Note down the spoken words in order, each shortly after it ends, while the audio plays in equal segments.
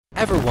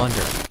Ever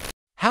wonder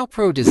how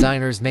pro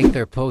designers make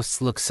their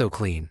posts look so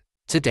clean?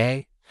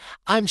 Today,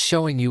 I'm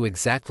showing you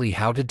exactly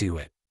how to do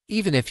it,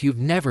 even if you've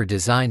never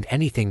designed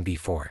anything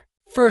before.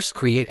 First,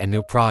 create a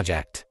new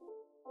project.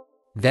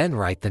 Then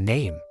write the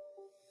name.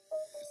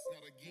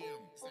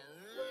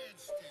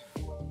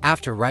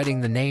 After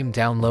writing the name,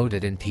 download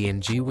it in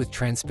PNG with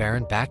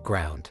transparent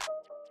background.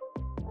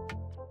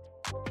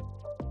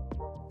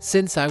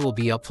 Since I will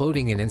be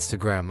uploading in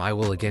Instagram, I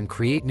will again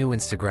create new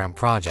Instagram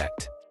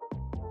project.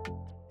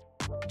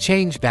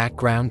 Change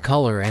background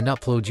color and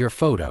upload your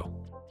photo.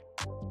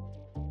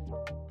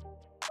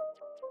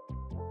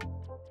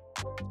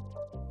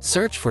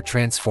 Search for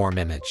transform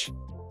image.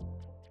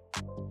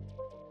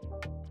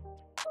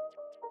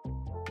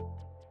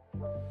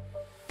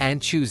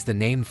 And choose the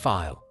name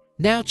file.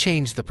 Now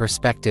change the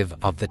perspective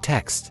of the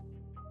text.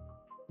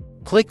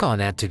 Click on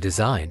Add to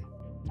Design.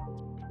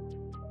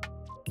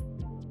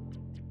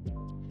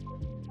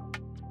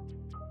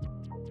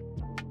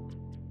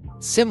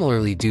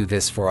 Similarly, do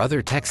this for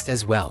other text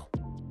as well.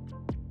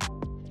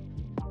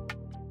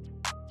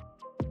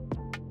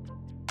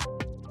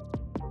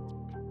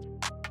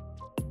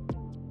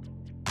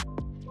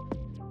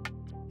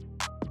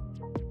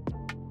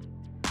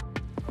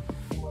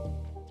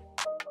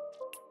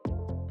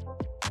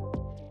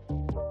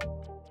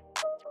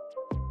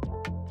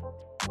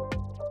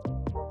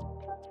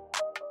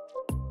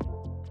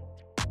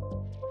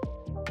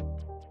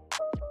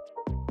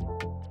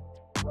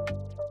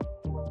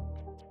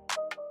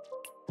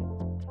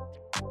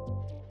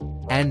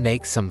 And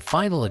make some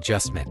final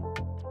adjustment.